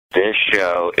This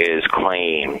show is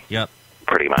clean. Yep.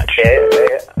 Pretty much.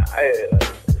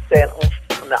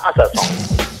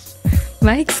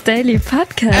 Mike's Daily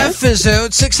Podcast.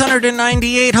 Episode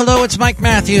 698. Hello, it's Mike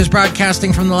Matthews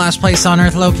broadcasting from the last place on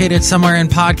earth located somewhere in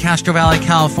Podcastro Valley,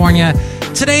 California.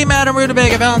 Today, Madame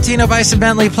Rootabega, Valentino, Bison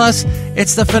Bentley, plus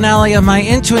it's the finale of my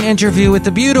Into an Interview with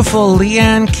the beautiful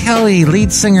Leanne Kelly,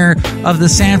 lead singer of the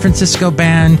San Francisco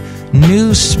band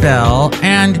New Spell.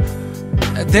 And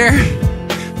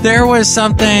there was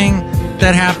something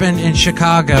that happened in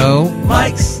Chicago.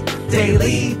 Mike's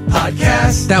Daily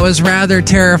Podcast. That was rather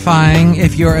terrifying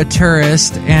if you're a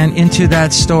tourist, and into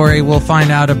that story we'll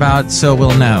find out about, so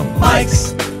we'll know.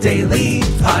 Mike's Daily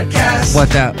Podcast. What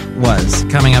that was,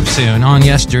 coming up soon on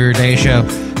yesterday's show.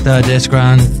 The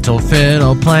disgruntled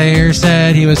fiddle player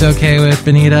said he was okay with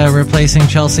Benita replacing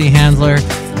Chelsea Handler,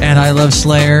 and I Love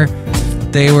Slayer.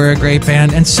 They were a great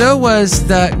band, and so was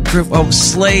the group,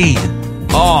 Slade.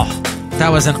 Oh, that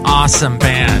was an awesome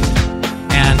band.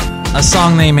 And a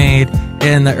song they made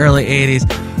in the early 80s,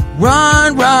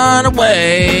 Run, Run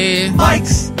Away.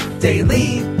 Mike's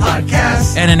Daily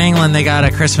Podcast. And in England, they got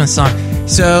a Christmas song.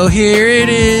 So here it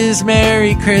is,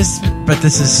 Merry Christmas. But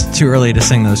this is too early to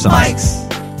sing those songs. Mike's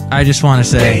I just want to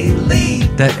say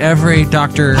that every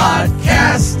Doctor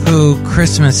Who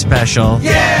Christmas special,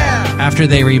 after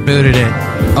they rebooted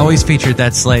it, always featured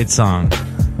that Slade song.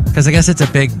 Because I guess it's a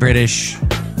big British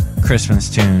Christmas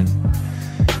tune,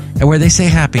 where they say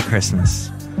Happy Christmas.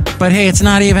 But hey, it's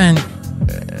not even,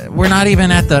 we're not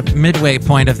even at the midway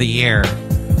point of the year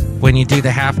when you do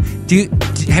the half.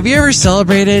 Have you ever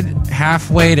celebrated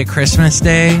halfway to Christmas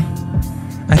Day?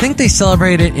 I think they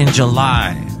celebrate it in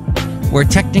July, where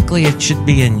technically it should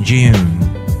be in June.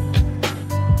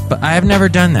 But I've never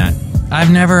done that.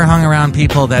 I've never hung around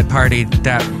people that partied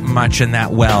that much and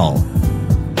that well.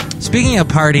 Speaking of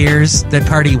partiers that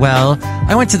party well,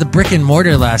 I went to the Brick and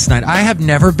Mortar last night. I have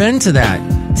never been to that.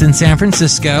 It's in San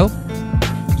Francisco.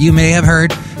 You may have heard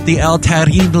the El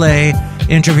Terrible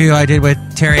interview I did with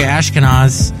Terry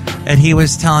Ashkenaz, and he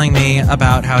was telling me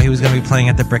about how he was going to be playing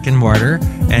at the Brick and Mortar,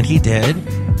 and he did,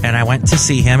 and I went to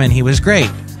see him, and he was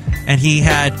great. And he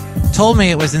had told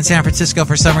me it was in San Francisco.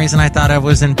 For some reason, I thought I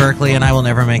was in Berkeley, and I will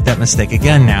never make that mistake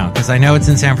again now, because I know it's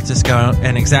in San Francisco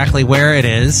and exactly where it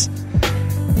is.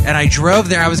 And I drove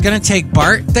there. I was going to take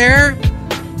Bart there,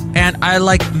 and I,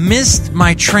 missed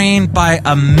my train by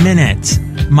a minute.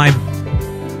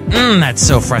 That's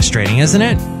so frustrating, isn't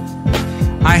it?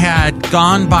 I had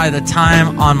gone by the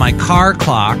time on my car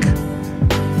clock,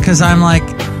 because I'm like,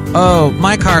 oh,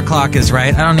 my car clock is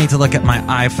right. I don't need to look at my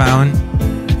iPhone.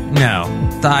 No,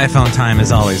 the iPhone time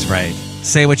is always right.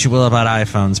 Say what you will about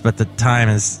iPhones, but the time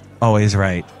is always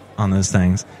right on those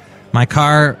things. My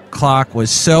car clock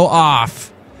was so off.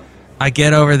 I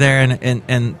get over there,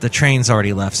 and the train's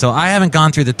already left. So I haven't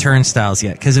gone through the turnstiles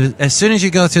yet, because as soon as you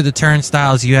go through the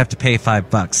turnstiles, you have to pay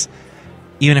 $5,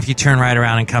 even if you turn right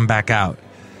around and come back out.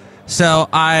 So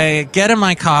I get in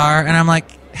my car, and I'm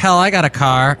like, hell, I got a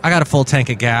car. I got a full tank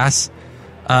of gas.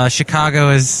 Chicago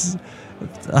is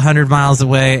 100 miles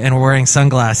away, and we're wearing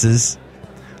sunglasses.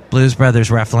 Blues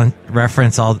Brothers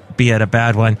reference, albeit a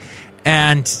bad one.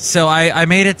 And so I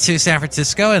made it to San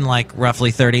Francisco in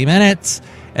roughly 30 minutes.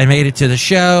 And made it to the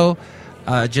show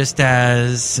just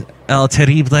as El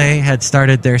Terrible had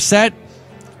started their set,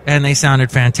 and they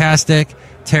sounded fantastic.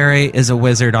 Terry is a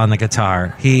wizard on the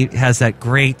guitar. He has that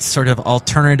great sort of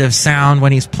alternative sound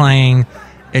when he's playing.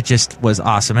 It just was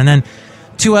awesome. And then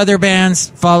two other bands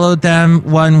followed them.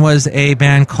 One was a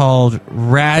band called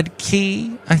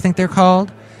Radkey, I think they're called.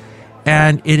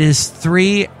 And it is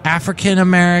three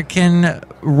African-American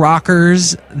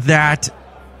rockers that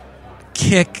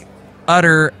kick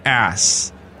utter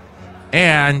ass.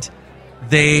 And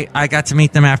I got to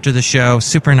meet them after the show.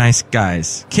 Super nice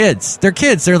guys. Kids. They're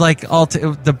kids. They're all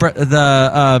two of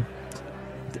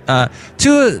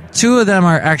them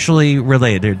are actually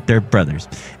related. They're brothers.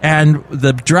 And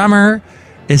the drummer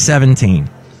is 17.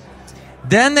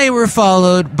 Then they were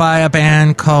followed by a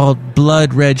band called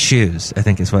Blood Red Shoes, I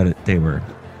think is what they were,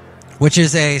 which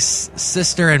is a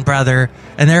sister and brother,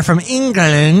 and they're from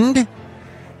England.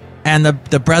 And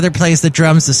the brother plays the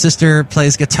drums, the sister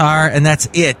plays guitar, and that's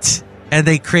it. And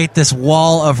they create this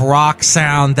wall of rock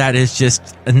sound that is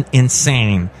just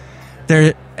insane.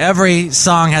 Every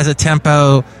song has a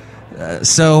tempo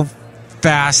so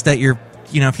fast that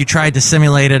if you tried to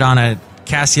simulate it on a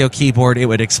Casio keyboard, it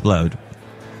would explode.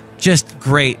 Just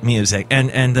great music.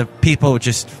 And the people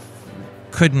just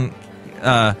couldn't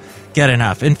get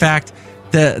enough. In fact,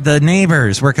 the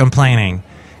neighbors were complaining,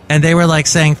 and they were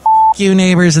saying, you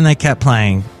neighbors, and they kept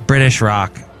playing British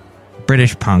rock,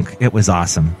 British punk. It was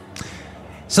awesome.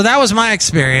 So that was my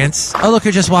experience. Oh, look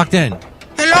who just walked in.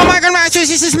 Hello, Michael Masters.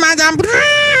 This is Madame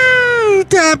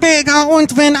Rootabega.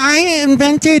 And when I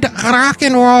invented rock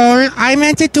and roll, I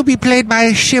meant it to be played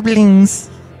by siblings.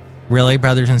 Really?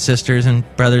 Brothers and sisters and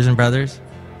brothers and brothers?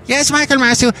 Yes, Michael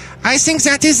Masters. I think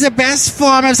that is the best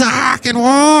form of the rock and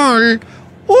roll.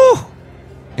 Ooh.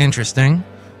 Interesting.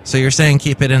 So you're saying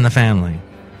keep it in the family?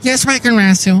 Yes, Michael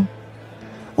Masters.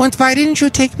 And why didn't you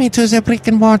take me to the Brick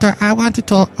and Mortar? I wanted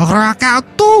to rock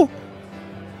out too.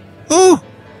 Ooh.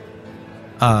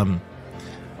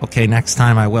 Okay, next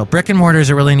time I will. Brick and Mortar is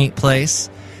a really neat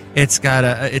place. It's got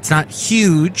it's not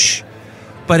huge,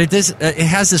 but it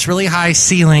has this really high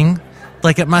ceiling.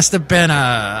 Like it must have been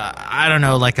I don't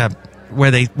know, like where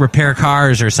they repair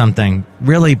cars or something.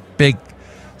 Really big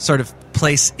sort of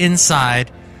place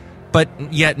inside, but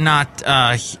yet not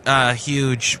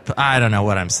huge. I don't know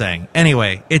what I'm saying.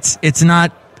 Anyway, it's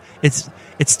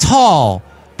tall,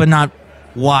 but not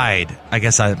wide. I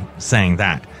guess I'm saying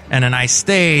that. And a nice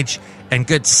stage and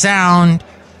good sound.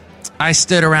 I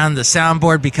stood around the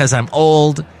soundboard because I'm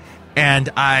old, and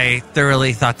I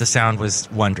thoroughly thought the sound was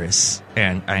wondrous.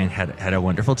 And I had a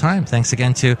wonderful time. Thanks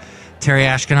again to Terry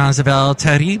Ashkenazabel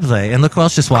Terrible. And look who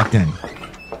else just walked in.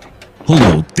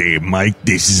 Hello there, Mike.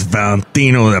 This is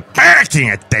Valentino, the parking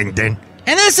attendant.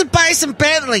 And this is Bison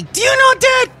Bentley. Do you know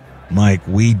that? Mike,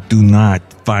 we do not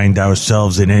find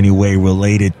ourselves in any way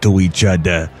related to each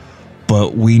other,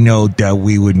 but we know that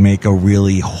we would make a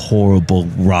really horrible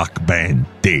rock band.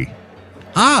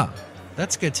 Ah,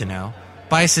 that's good to know.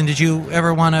 Bison, did you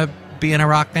ever want to be in a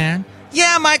rock band?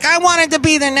 Yeah, Mike, I wanted to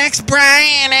be the next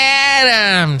Bryan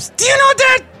Adams. Do you know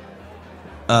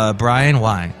that? Brian,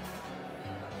 why?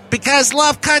 Because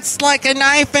love cuts like a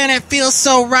knife and it feels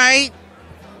so right.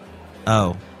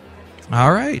 Oh,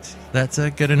 all right. That's a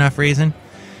good enough reason.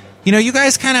 You know, you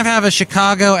guys kind of have a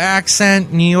Chicago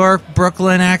accent, New York,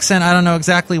 Brooklyn accent. I don't know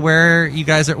exactly where you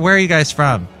guys are. Where are you guys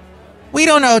from? We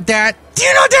don't know that. Do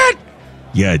you know that?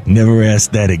 Yeah, never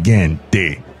ask that again,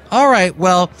 All right,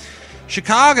 well,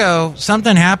 Chicago,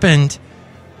 something happened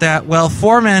that, well,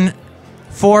 four men,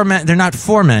 they're not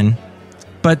foremen,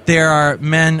 but there are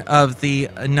men of the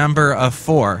number of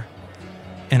four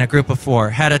in a group of four,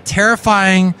 had a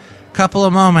terrifying couple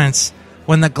of moments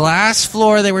when the glass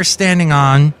floor they were standing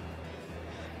on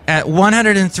at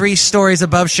 103 stories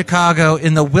above Chicago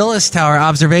in the Willis Tower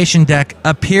observation deck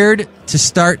appeared to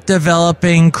start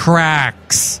developing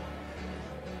cracks.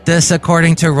 This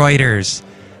according to Reuters.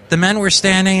 The men were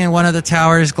standing in one of the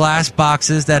tower's glass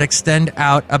boxes that extend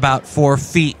out about 4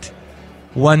 feet,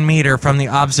 1 meter from the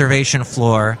observation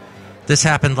floor. This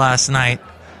happened last night.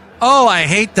 Oh, I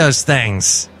hate those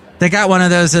things. They got one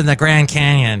of those in the Grand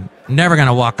Canyon. Never going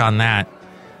to walk on that.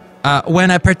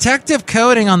 When a protective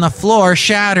coating on the floor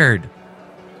shattered.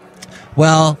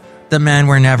 Well, the men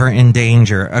were never in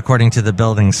danger, according to the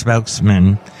building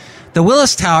spokesman. The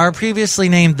Willis Tower, previously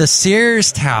named the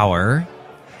Sears Tower,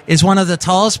 is one of the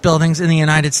tallest buildings in the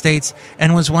United States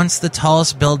and was once the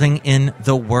tallest building in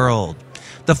the world.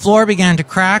 The floor began to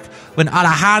crack when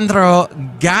Alejandro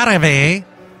Garibay,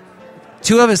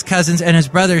 2 of his cousins and his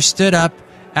brother, stood up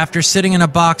after sitting in a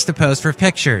box to pose for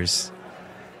pictures.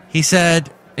 He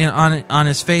said on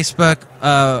his Facebook,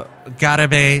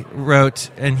 Garibay wrote,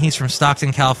 and he's from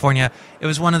Stockton, California, "It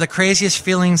was one of the craziest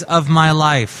feelings of my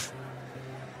life.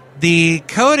 The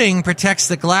coating protects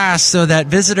the glass so that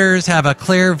visitors have a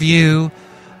clear view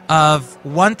of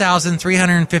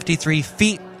 1,353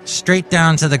 feet straight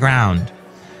down to the ground.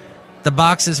 The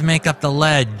boxes make up the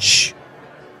ledge,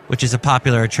 which is a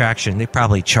popular attraction. They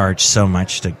probably charge so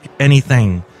much to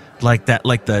anything like that,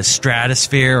 like the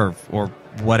Stratosphere or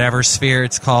whatever sphere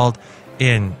it's called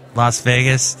in Las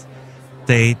Vegas.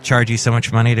 They charge you so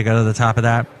much money to go to the top of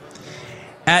that.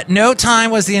 At no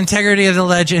time was the integrity of the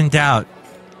ledge in doubt,"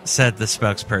 said the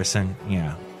spokesperson.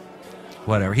 Yeah,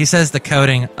 whatever. He says the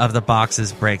coating of the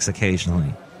boxes breaks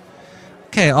occasionally.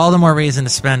 Okay, all the more reason to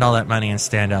spend all that money and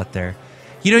stand out there.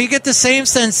 You know, you get the same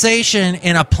sensation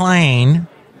in a plane,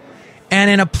 and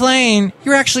in a plane,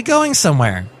 you're actually going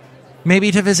somewhere,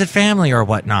 maybe to visit family or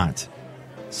whatnot.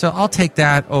 So I'll take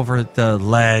that over the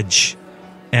ledge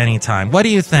anytime. What do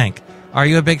you think? Are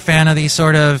you a big fan of these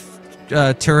sort of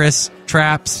tourist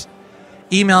traps?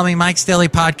 Email me,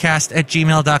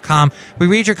 MIKEs-DAILY-PODCAST@gmail.com. We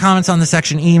read your comments on the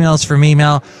section emails from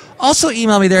email. Also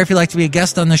email me there if you'd like to be a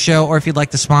guest on the show or if you'd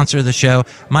like to sponsor the show,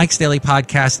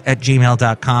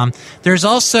 MIKES-DAILY-PODCAST@gmail.com. There's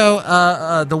also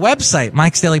the website,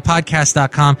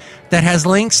 MIKES-DAILY-PODCAST.com, that has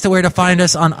links to where to find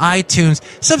us on iTunes.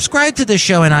 Subscribe to the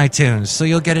show in iTunes so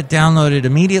you'll get it downloaded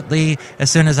immediately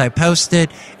as soon as I post it.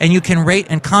 And you can rate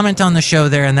and comment on the show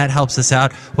there, and that helps us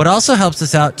out. What also helps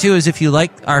us out, too, is if you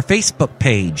like our Facebook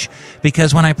page.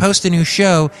 Because when I post a new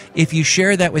show, if you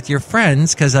share that with your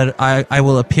friends, because I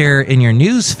will appear in your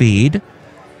news feed,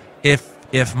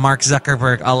 if Mark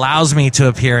Zuckerberg allows me to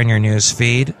appear in your news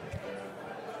feed.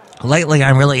 Lately,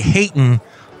 I'm really hating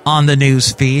on the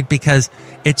news feed because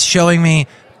it's showing me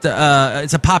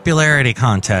it's a popularity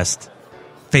contest,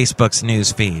 Facebook's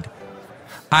news feed.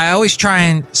 I always try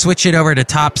and switch it over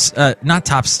to not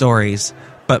top stories,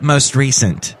 but most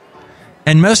recent.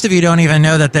 And most of you don't even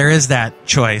know that there is that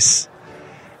choice.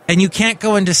 And you can't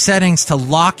go into settings to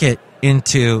lock it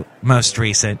into most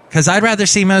recent, because I'd rather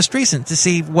see most recent to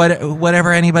see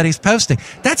whatever anybody's posting.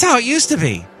 That's how it used to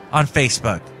be on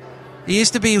Facebook. It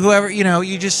used to be whoever,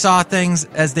 you just saw things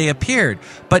as they appeared.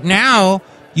 But now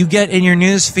you get in your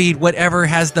news feed whatever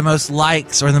has the most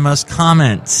likes or the most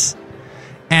comments.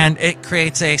 And it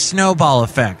creates a snowball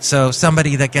effect. So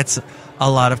somebody that gets a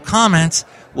lot of comments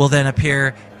will then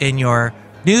appear in your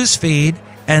news feed,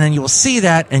 and then you will see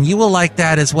that, and you will like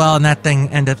that as well, and that thing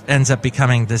ends up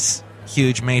becoming this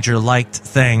huge, major liked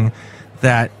thing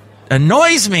that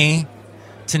annoys me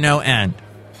to no end.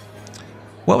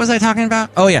 What was I talking about?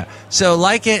 Oh, yeah. So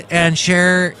like it and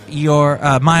share your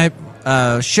my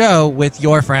show with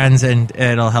your friends, and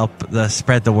it'll help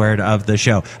spread the word of the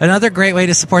show. Another great way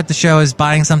to support the show is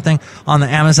buying something on the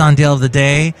Amazon deal of the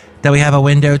day that we have a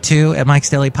window to at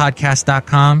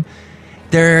MIKES-DAILY-PODCAST.com.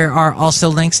 There are also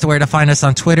links to where to find us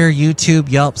on Twitter, YouTube,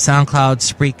 Yelp, SoundCloud,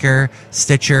 Spreaker,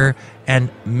 Stitcher, and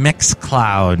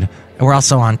Mixcloud. We're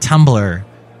also on Tumblr,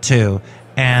 too.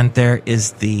 And there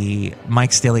is the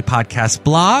Mike's Daily Podcast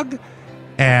blog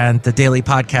and the Daily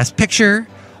Podcast picture,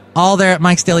 all there at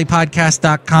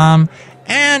MIKES-DAILY-PODCAST.com.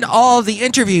 And all of the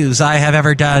interviews I have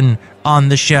ever done on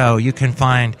the show, you can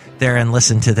find there and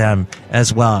listen to them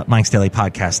as well at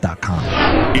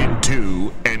MIKES-DAILY-PODCAST.com.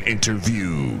 Into an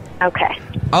interview.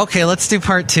 Okay, let's do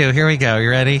part 2. Here we go. You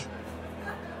ready?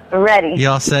 Ready. You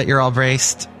all set? You're all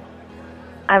braced?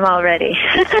 I'm all ready.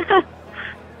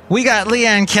 We got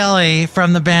Leanne Kelly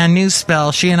from the band New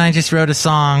Spell. She and I just wrote a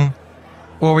song.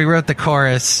 Well, we wrote the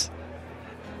chorus.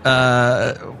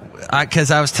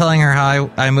 Because I was telling her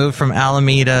how I moved from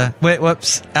Alabama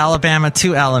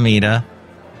to Alameda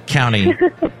County.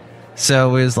 So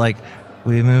it was like,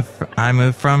 I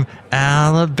moved from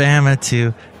Alabama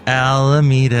to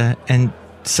Alameda and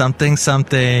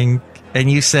something.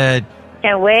 And you said,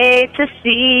 can't wait to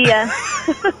see ya.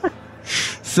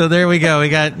 So there we go. We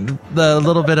got the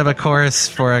little bit of a chorus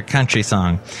for a country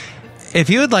song. If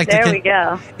you would like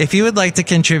If you would like to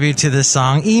contribute to this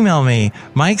song, email me,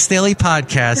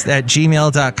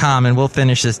 MIKES-DAILY-PODCAST@gmail.com, and we'll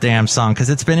finish this damn song because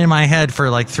it's been in my head for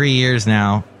like 4 years.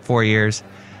 And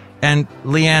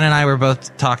Leanne and I were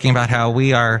both talking about how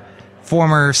we are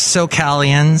former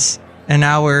SoCalians and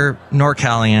now we're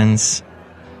NorCalians.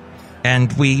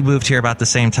 And we moved here about the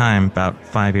same time, about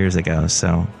 5 years ago.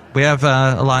 So we have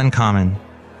a lot in common.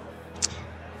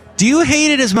 Do you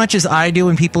hate it as much as I do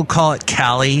when people call it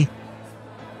Cali?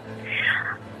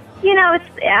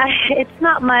 It's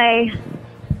not my...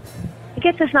 I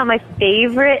guess it's not my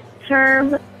favorite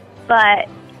term, but,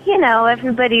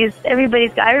 everybody's...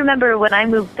 I remember when I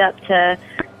moved up to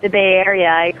the Bay Area,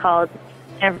 I called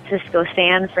San Francisco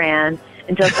San Fran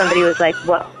until somebody was like,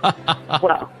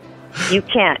 whoa, you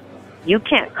can't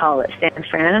call it San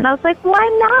Fran. And I was like, why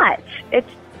not? It's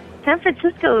San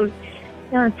Francisco,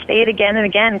 say it again and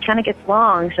again. It kind of gets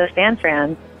long, so San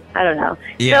Fran. I don't know.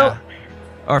 Yeah. So,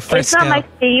 or Frisco. It's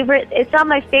not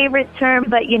my favorite term,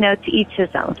 but, to each his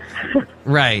own.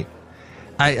 Right.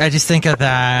 I just think of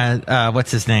that,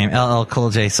 what's his name? LL Cool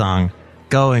J song,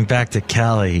 Going Back to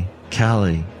Cali.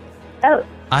 Oh,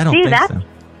 I don't think so.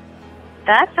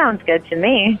 That sounds good to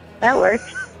me. That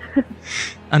works.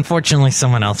 Unfortunately,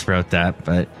 someone else wrote that,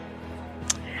 but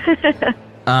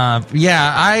I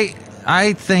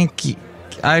think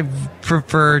I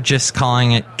prefer just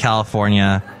calling it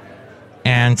California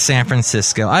and San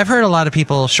Francisco. I've heard a lot of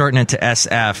people shorten it to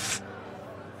SF,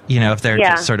 if they're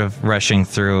just sort of rushing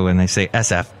through and they say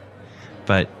SF.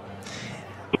 But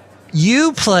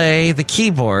you play the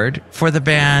keyboard for the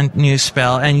band New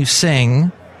Spell and you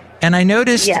sing, and I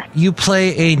noticed you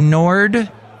play a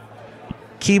Nord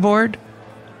keyboard.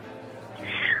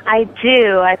 I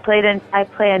do. I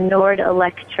play a Nord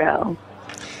Electro.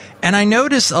 And I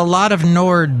notice a lot of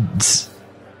Nords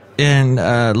in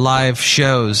live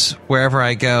shows wherever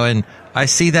I go, and I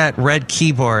see that red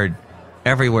keyboard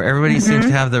everywhere. Everybody seems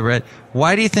to have the red.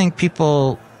 Why do you think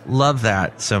people love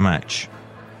that so much?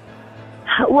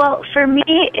 Well, for me,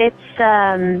 it's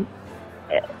the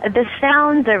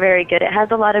sounds are very good. It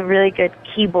has a lot of really good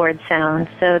keyboard sounds.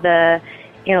 So the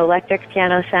electric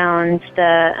piano sounds,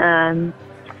 the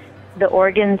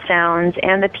organ sounds,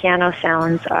 and the piano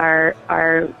sounds are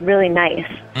really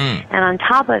nice. And on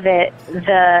top of it,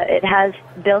 it has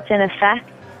built-in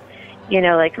effects,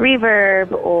 like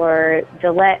reverb or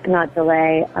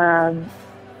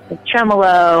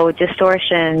tremolo,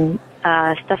 distortion,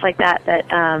 stuff like that.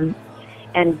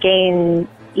 And gain,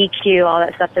 EQ, all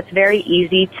that stuff. That's very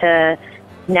easy to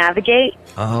navigate.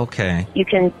 Oh, okay. You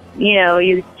can,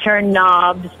 you turn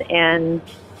knobs and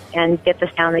get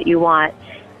the sound that you want.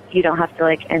 You don't have to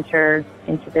enter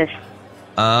into this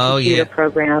computer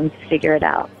program to figure it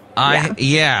out.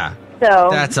 So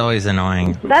that's always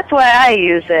annoying. That's why I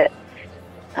use it.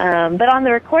 But on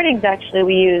the recordings, actually,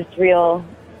 we used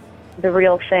the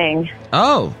real thing.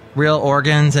 Oh, real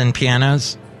organs and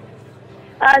pianos?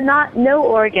 No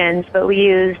organs, but we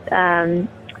used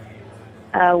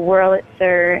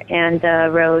Wurlitzer and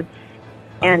Rhodes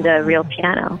and a real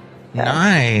piano. So.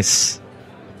 Nice.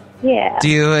 Yeah. Do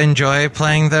you enjoy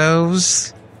playing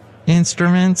those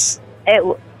instruments?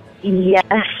 Yes.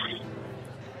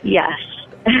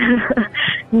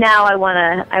 Now I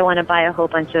wanna buy a whole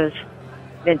bunch of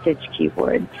vintage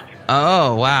keyboards.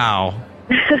 Oh wow.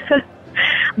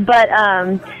 But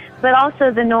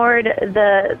also the Nord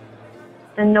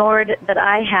that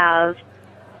I have,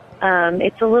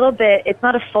 it's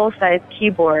not a full-size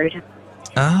keyboard.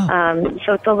 Oh.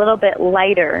 So it's a little bit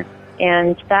lighter,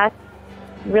 and that's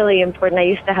really important. I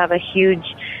used to have a huge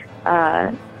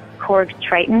Korg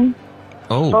Triton,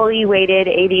 fully weighted,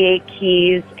 88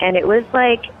 keys, and it was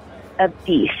like a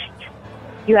beast.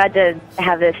 You had to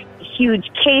have this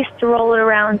huge case to roll it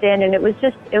around in, and it was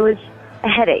a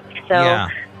headache. So,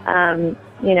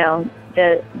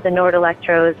 the Nord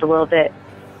Electro is a little bit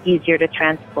easier to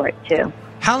transport too.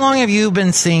 How long have you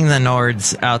been seeing the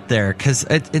Nords out there? Because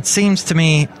it seems to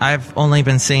me, I've only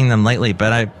been seeing them lately,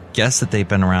 but I guess that they've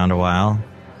been around a while.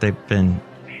 They've been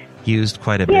used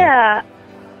quite a bit. Yeah.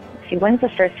 Let's see, when's the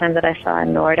first time that I saw a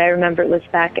Nord? I remember it was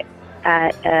back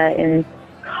in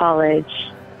college.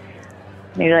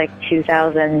 Maybe like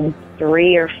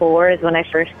 2003 or 4 is when I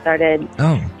first started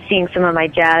seeing some of my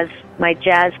jazz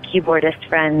keyboardist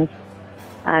friends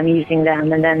using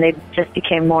them, and then they just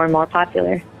became more and more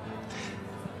popular.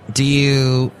 Do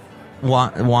you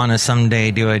want to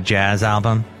someday do a jazz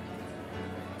album?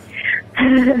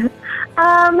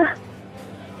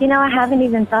 I haven't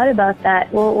even thought about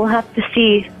that. We'll have to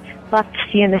see. We'll have to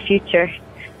see in the future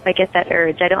if I get that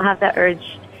urge. I don't have that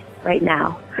urge right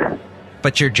now.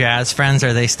 But your jazz friends,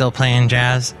 are they still playing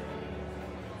jazz?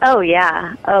 Oh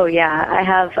yeah. I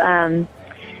have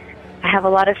a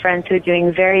lot of friends who are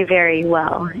doing very, very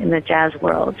well in the jazz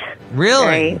world. Really?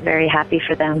 Very, very happy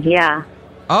for them. Yeah.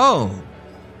 Oh.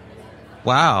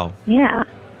 Wow. Yeah.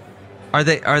 Are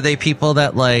they people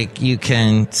that you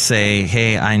can say,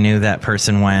 hey, I knew that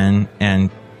person when,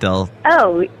 and they'll...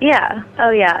 Oh yeah.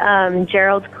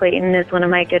 Gerald Clayton is one of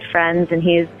my good friends, and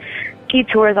he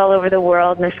tours all over the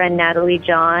world. My friend Natalie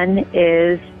John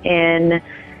is in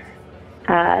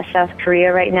South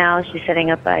Korea right now. She's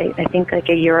setting up, I think,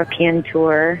 a European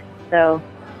tour. So,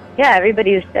 yeah,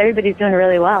 everybody's doing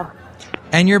really well.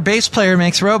 And your bass player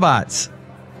makes robots.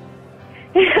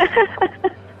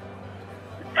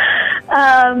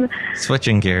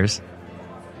 Switching gears.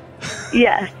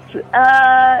 Yes.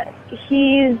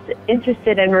 He's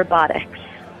interested in robotics.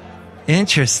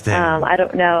 Interesting. I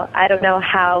don't know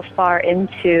how far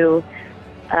into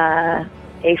a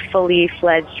fully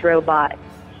fledged robot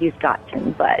he's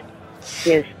gotten, but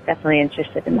he is definitely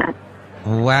interested in that.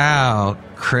 Wow,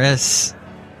 Chris,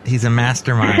 he's a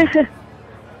mastermind.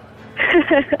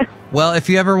 Well, if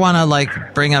you ever want to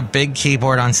bring a big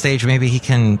keyboard on stage, maybe he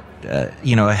can,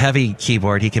 a heavy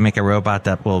keyboard, he can make a robot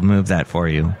that will move that for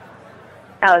you.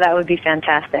 Oh, that would be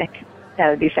fantastic.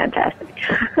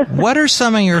 What are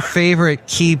some of your favorite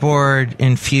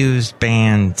keyboard-infused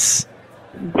bands?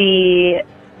 The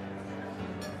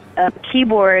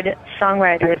keyboard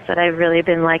songwriters that I've really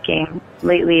been liking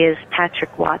lately is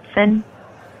Patrick Watson.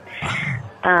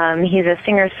 He's a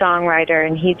singer-songwriter,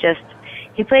 and he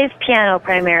plays piano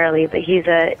primarily, but he's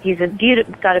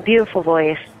got a beautiful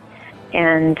voice,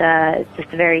 and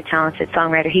just a very talented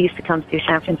songwriter. He used to come through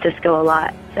San Francisco a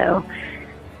lot, so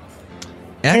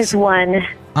there's one.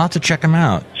 I'll have to check him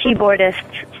out. Keyboardist,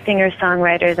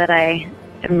 singer-songwriter that I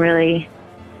am really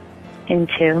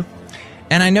into.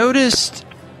 And I noticed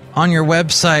on your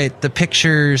website the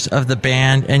pictures of the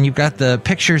band, and you've got the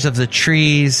pictures of the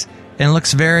trees, and it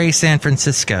looks very San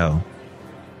Francisco.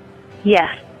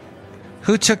 Yes.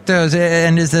 Who took those?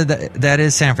 And that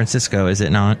is San Francisco, is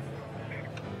it not?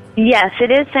 Yes,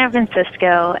 it is San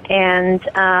Francisco, and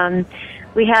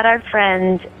we had our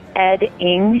friend Ed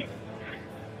Ng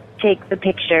take the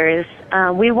pictures.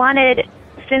 We wanted,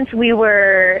 since we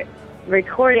were we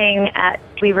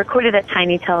recorded at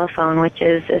Tiny Telephone, which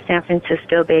is a San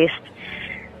Francisco-based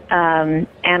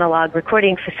analog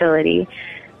recording facility,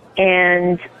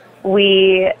 and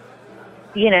we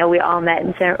all met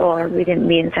we didn't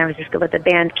meet in San Francisco, but the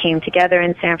band came together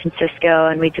in San Francisco,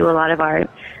 and we do a lot of our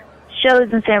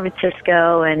shows in San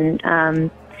Francisco,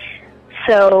 and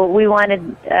so we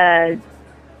wanted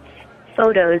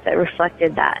photos that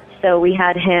reflected that. So we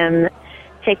had him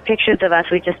take pictures of us.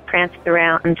 We just pranced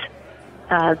around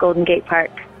Golden Gate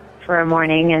Park for a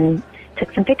morning and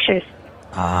took some pictures.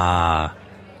 Ah,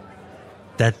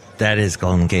 that is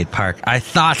Golden Gate Park. I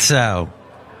thought so.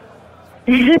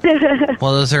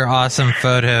 Well, those are awesome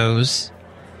photos.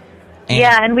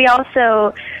 And we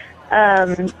also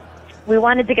we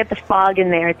wanted to get the fog in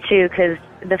there too, because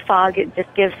the fog, it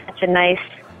just gives such a nice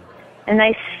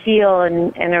feel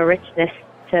and a richness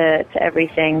to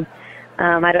everything.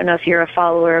 I don't know if you're a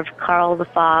follower of Carl the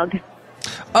Fog.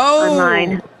 Oh,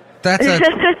 online. That's a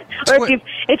or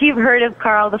if you've heard of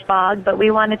Carl the Fog, but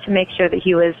we wanted to make sure that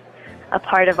he was a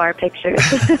part of our pictures.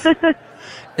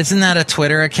 Isn't that a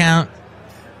Twitter account?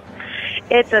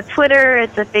 It's a Twitter,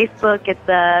 it's a Facebook, it's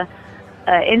a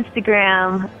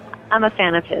Instagram. I'm a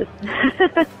fan of his.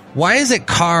 Why is it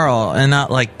Carl and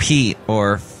not like Pete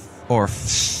or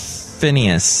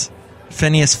Phineas?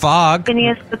 Phineas Fogg.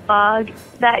 Phineas the Fog.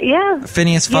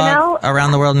 Phineas Fogg,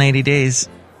 Around the World in 80 Days.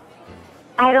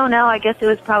 I don't know. I guess it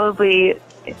was probably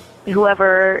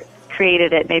whoever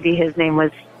created it. Maybe his name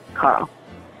was Carl.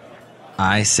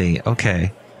 I see.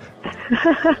 Okay.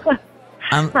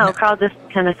 No, Carl just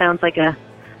kind of sounds like a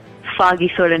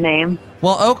foggy sort of name.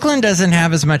 Well, Oakland doesn't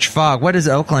have as much fog. What does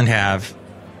Oakland have?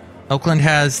 Oakland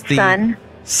has the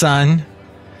sun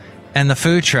and the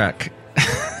food truck.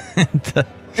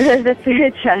 The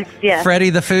food trucks, yeah. Freddie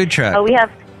the food truck. Oh, we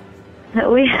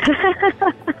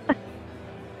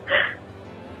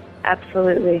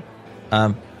absolutely.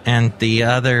 And the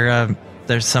other,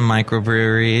 there's some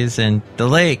microbreweries and the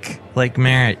Lake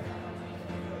Merritt.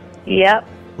 Yep.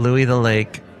 Louis the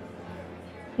Lake.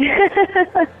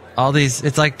 All these,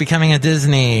 it's like becoming a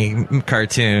Disney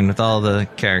cartoon with all the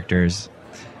characters.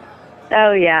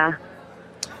 Oh, yeah.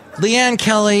 Leanne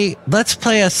Kelly, let's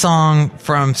play a song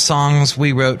from Songs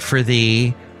We Wrote for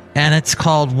Thee, and it's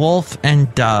called Wolf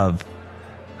and Dove.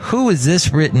 Who is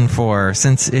this written for,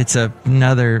 since it's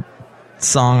another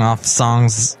song off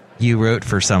songs you wrote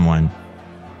for someone?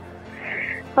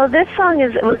 Well, this song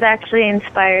was actually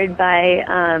inspired by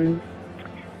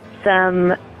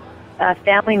some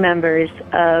family members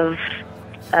of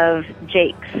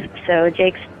Jake's. So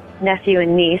Jake's nephew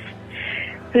and niece,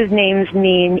 whose names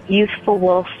mean youthful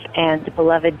wolf and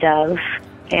beloved dove.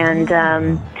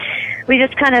 And we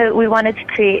just we wanted to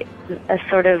create a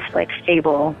sort of like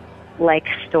fable-like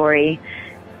story.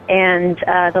 And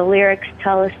the lyrics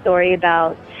tell a story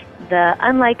about the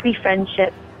unlikely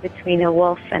friendship between a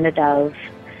wolf and a dove.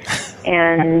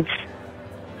 And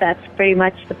that's pretty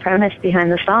much the premise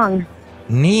behind the song.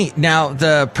 Neat. Now,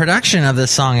 the production of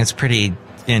this song is pretty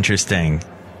interesting.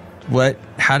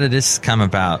 How did this come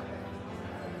about?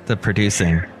 The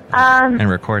producing and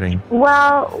recording.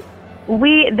 Well,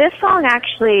 this song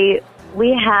actually,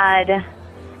 we had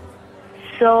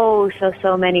so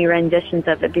many renditions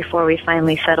of it before we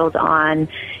finally settled on,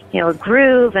 a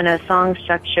groove and a song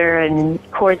structure and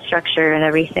chord structure and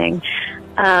everything.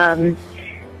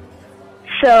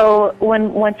 So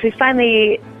once we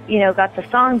finally, got the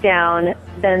song down,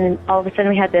 then all of a sudden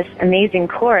we had this amazing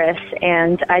chorus,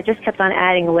 and I just kept on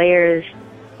adding layers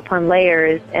upon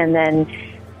layers, and then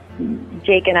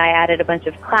Jake and I added a bunch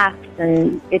of claps,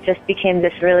 and it just became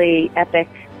this really epic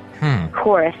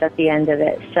chorus at the end of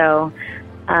it. So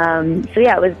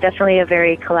yeah, it was definitely a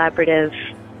very collaborative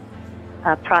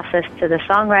process to the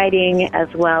songwriting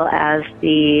as well as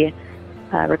the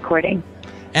recording.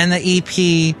 And the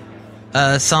EP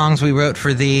Songs We Wrote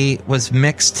for Thee was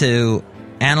mixed to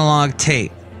analog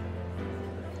tape.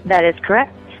 That is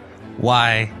correct.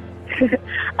 Why?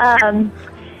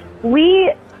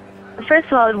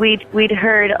 First of all, we'd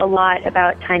heard a lot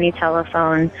about Tiny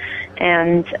Telephone,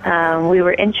 and we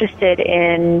were interested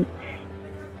in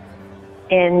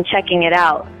checking it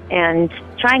out and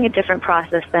trying a different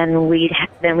process than we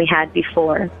had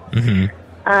before.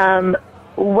 Mm-hmm.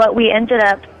 What we ended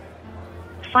up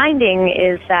finding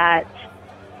is that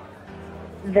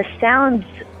the sounds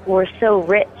were so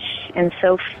rich and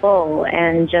so full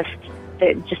and just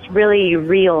really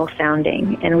real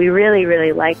sounding, and we really,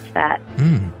 really liked that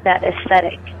that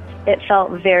aesthetic. It felt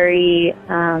very,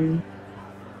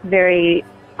 very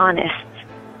honest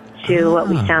to what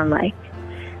we sound like.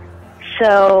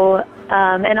 So,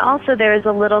 and also there's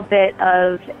a little bit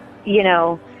of, you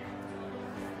know,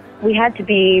 we had to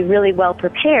be really well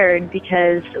prepared,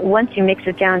 because once you mix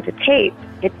it down to tape,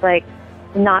 it's like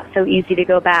not so easy to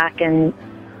go back and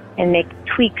make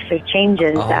tweaks or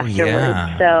changes afterwards.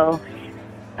 Yeah. So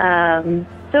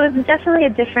it was definitely a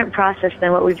different process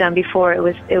than what we've done before. It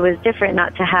was different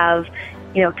not to have,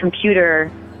 you know, computer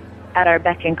at our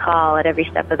beck and call at every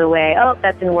step of the way. Oh,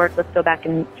 that didn't work. Let's go back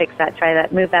and fix that. Try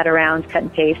that. Move that around. Cut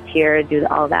and paste here. Do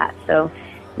all that. So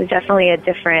it was definitely a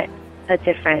different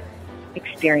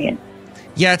experience.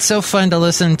 Yeah, it's so fun to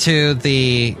listen to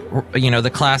the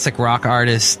classic rock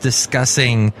artists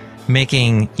discussing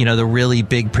making, you know, the really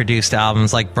big produced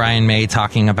albums, like Brian May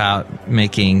talking about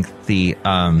making the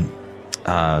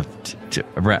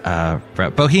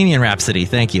Bohemian Rhapsody.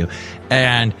 Thank you.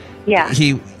 And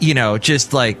he, you know,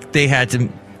 just like they had to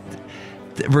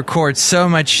record so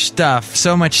much stuff,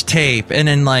 so much tape, and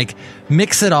then like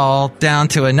mix it all down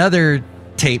to another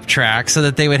tape track so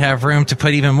that they would have room to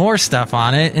put even more stuff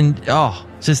on it. And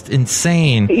just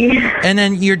insane. And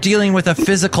then you're dealing with a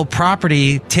physical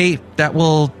property, tape, that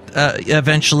will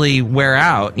eventually wear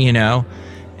out, you know.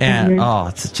 And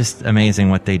it's just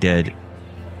amazing what they did.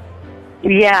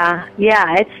 Yeah,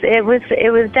 it was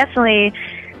definitely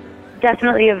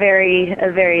a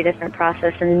very different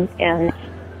process, and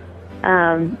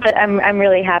but I'm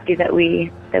really happy that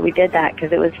we did that,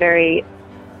 because it was very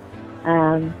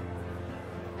kind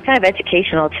of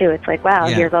educational too. It's like, wow,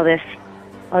 here's all this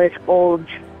old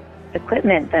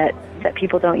equipment that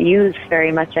people don't use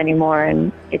very much anymore,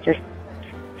 and it just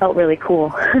felt really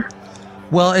cool.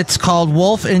 Well, it's called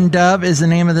Wolf and Dove is the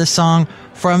name of the song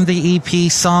from the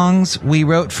EP Songs We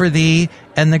Wrote for Thee,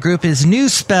 and the group is New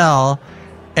Spell,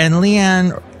 and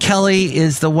Leanne Kelly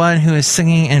is the one who is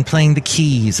singing and playing the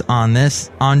keys on this.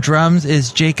 On drums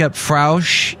is Jacob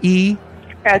Frauschy.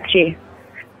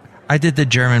 I did the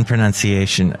German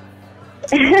pronunciation.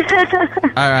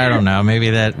 I don't know. Maybe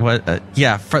that was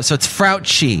so it's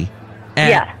Frauschy,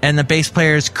 and the bass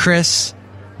player is Chris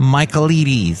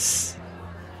Michaelides.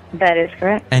 That is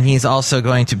correct. And he's also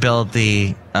going to build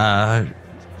the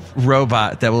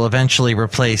robot that will eventually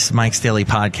replace Mike's Daily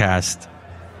Podcast.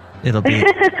 It'll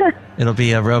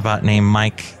be a robot named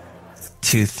Mike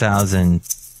 2000.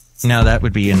 No, that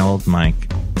would be an old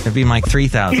Mike. It'd be Mike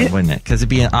 3000, wouldn't it? Because it'd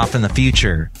be off in the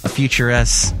future.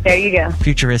 There you go.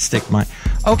 Futuristic Mike.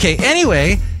 Okay,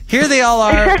 anyway, here they all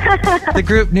are. The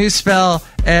group New Spell,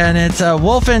 and it's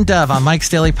Wolf and Dove on Mike's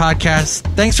Daily Podcast.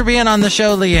 Thanks for being on the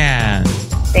show, Leanne.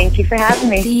 Thank you for having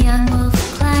me. The young wolf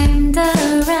climbed a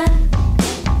rock,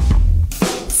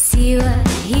 see what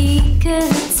he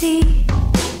could see.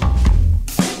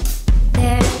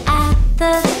 There at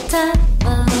the top,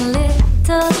 a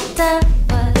little dove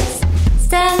was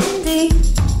standing.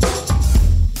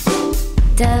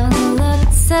 Dove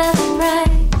looked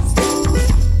surprised.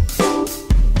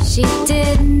 She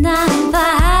did not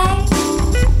bite.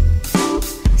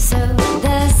 So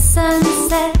the sun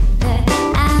set there,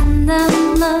 and the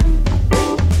moon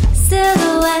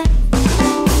silhouette.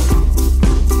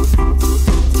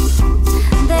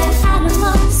 The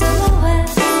animal silhouette.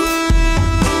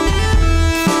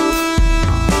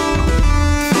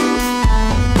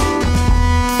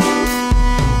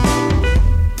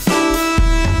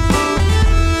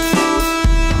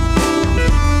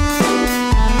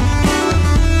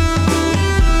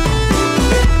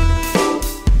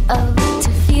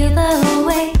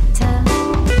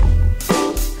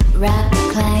 Rock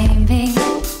climbing,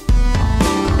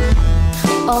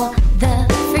 or the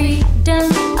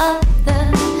freedom of the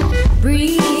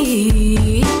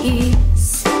breeze,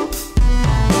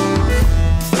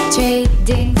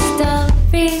 trading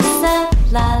stories of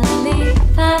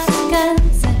lollipop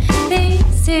guns and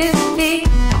things to be,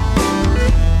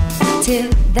 till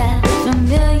that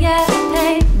familiar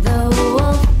pain, the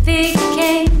wolf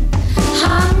became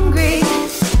hungry.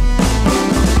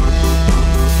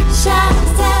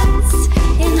 Shadows dance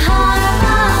in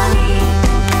harmony,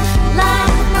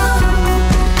 like moon,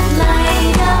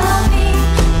 light of me,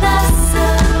 the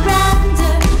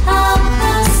surrender of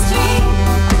the stream.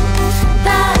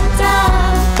 The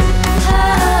dove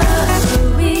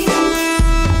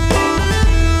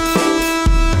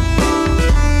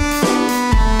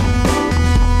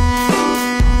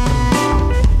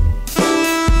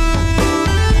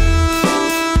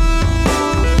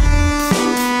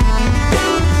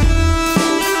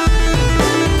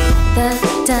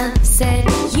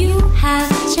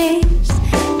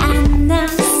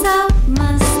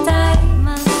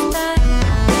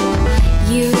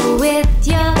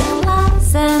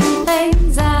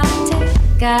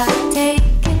got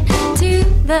taken to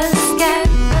the sky.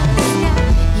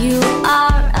 You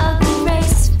are a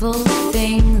graceful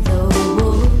thing, the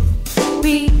wolf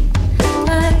reaper.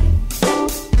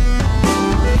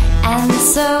 And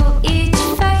so each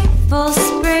faithful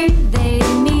spring they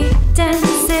meet and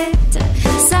sit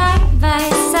side by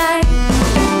side.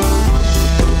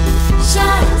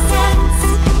 Shadows dance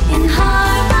in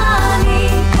harmony,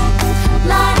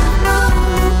 light of moon,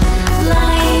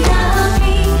 light of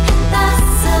me, the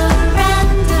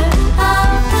surrender of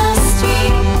the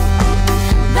stream,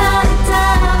 the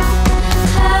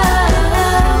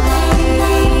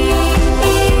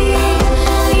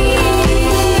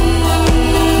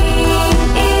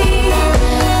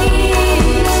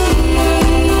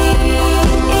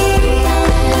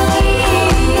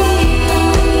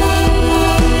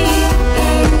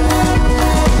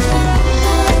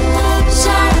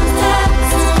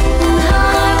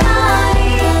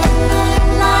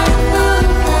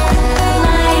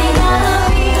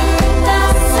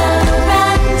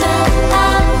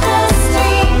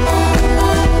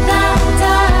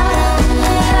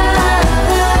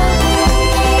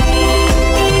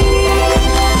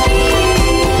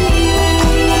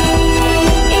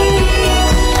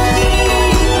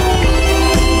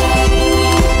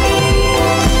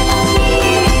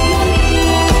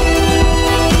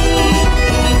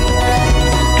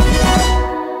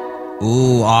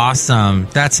Ooh, awesome.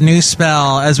 That's New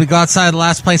Spell. As we go outside the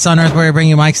last place on earth where we bring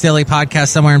you Mike's Daily Podcast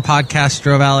somewhere in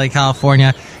Podcastro Valley,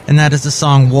 California. And that is the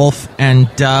song Wolf and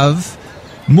Dove.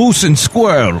 Moose and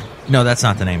Squirrel. No, that's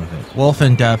not the name of it. Wolf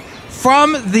and Dove.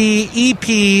 From the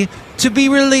EP to be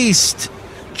released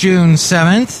June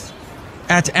 7th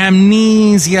at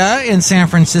Amnesia in San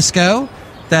Francisco.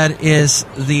 That is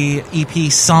the EP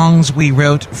Songs We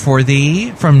Wrote for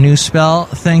Thee from New Spell.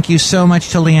 Thank you so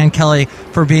much to Leanne Kelly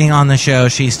for being on the show.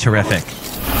 She's terrific.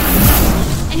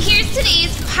 And here's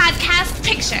today's podcast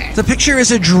picture. The picture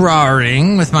is a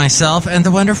drawing with myself and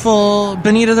the wonderful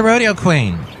Benita the Rodeo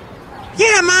Queen.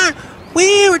 Yeah, Ma,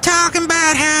 we were talking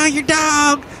about how your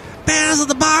dog, Basil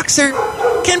the Boxer,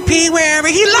 can pee wherever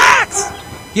he likes.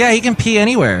 Yeah, he can pee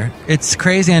anywhere. It's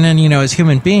crazy. And then, you know, as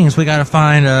human beings, we got to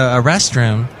find a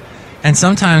restroom. And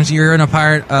sometimes you're in a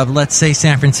part of, let's say,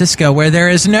 San Francisco where there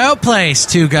is no place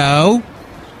to go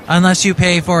unless you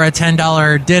pay for a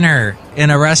 $10 dinner in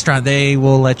a restaurant. They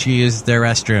will let you use their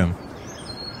restroom.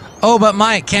 Oh, but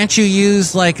Mike, can't you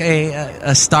use like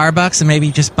a Starbucks and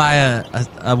maybe just buy a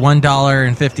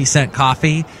 $1.50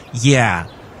 coffee? Yeah.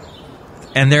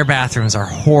 And their bathrooms are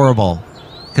horrible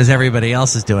because everybody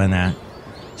else is doing that.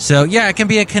 So, yeah, it can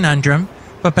be a conundrum,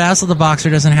 but Basil the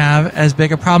Boxer doesn't have as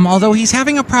big a problem, although he's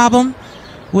having a problem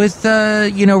with,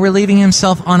 relieving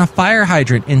himself on a fire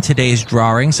hydrant in today's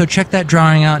drawing. So check that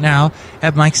drawing out now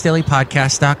at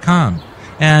MIKES-DAILY-PODCAST.com.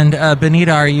 And,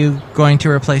 Benita, are you going to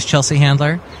replace Chelsea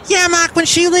Handler? Yeah, Mike, when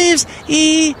she leaves,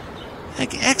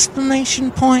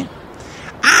 exclamation point.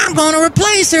 I'm going to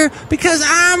replace her because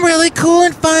I'm really cool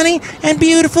and funny and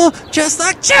beautiful, just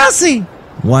like Chelsea.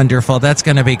 Wonderful. That's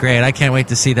going to be great. I can't wait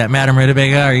to see that. Madame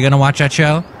Rootabega, are you going to watch that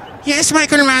show? Yes,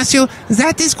 Michael Matthew.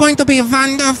 That is going to be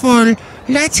wonderful.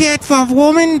 Let's hear it for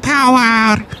woman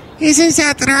power. Isn't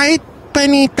that right,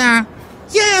 Benita?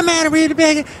 Yeah, Madame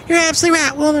Rootabega. You're absolutely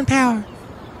right. Woman power.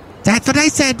 That's what I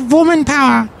said. Woman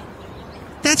power.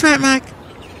 That's right, Mike.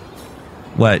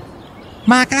 What?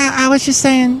 Mike, I was just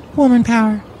saying woman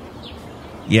power.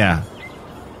 Yeah.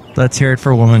 Let's hear it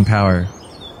for woman power.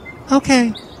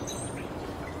 Okay.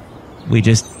 We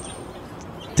just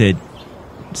did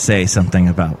say something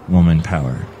about woman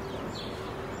power.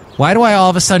 Why do I all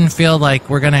of a sudden feel like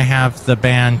we're going to have the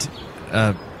band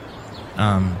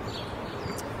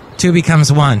Two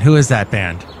Becomes One? Who is that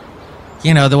band?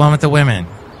 You know, the one with the women.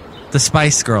 The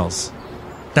Spice Girls.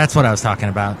 That's what I was talking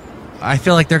about. I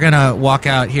feel like they're going to walk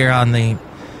out here on the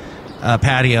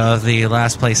patio of the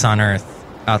last place on earth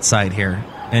outside here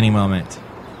any moment.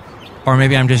 Or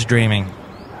maybe I'm just dreaming.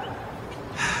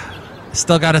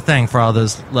 Still got a thing for all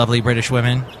those lovely British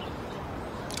women.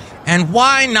 And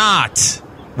why not?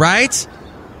 Right?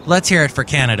 Let's hear it for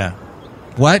Canada.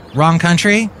 What? Wrong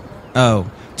country? Oh.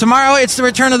 Tomorrow, it's the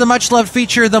return of the much-loved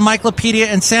feature, the MIKELOPEDIA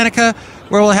INSANICA,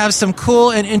 where we'll have some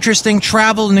cool and interesting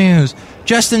travel news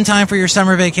just in time for your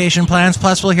summer vacation plans.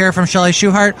 Plus, we'll hear from Chely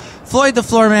Shoehart, Floyd the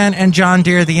Floorman, and John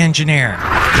Deere the engineer.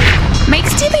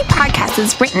 Mike's Daily Podcast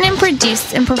is written and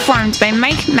produced and performed by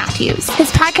Mike Matthews.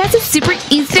 His podcast is super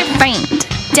easy to find.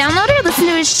 Download or listen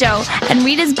to his show and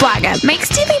read his blog at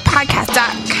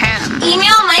MIKES-DAILY-PODCAST.com.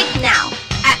 Email Mike now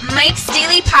at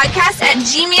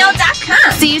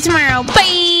MIKES-DAILY-PODCAST@gmail.com. See you tomorrow.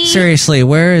 Bye! Seriously,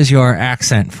 where is your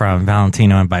accent from,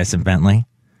 Valentino and Bison Bentley?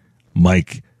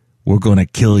 Mike, we're gonna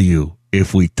kill you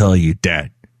if we tell you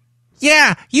that.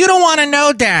 Yeah, you don't want to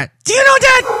know that. Do you know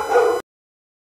that?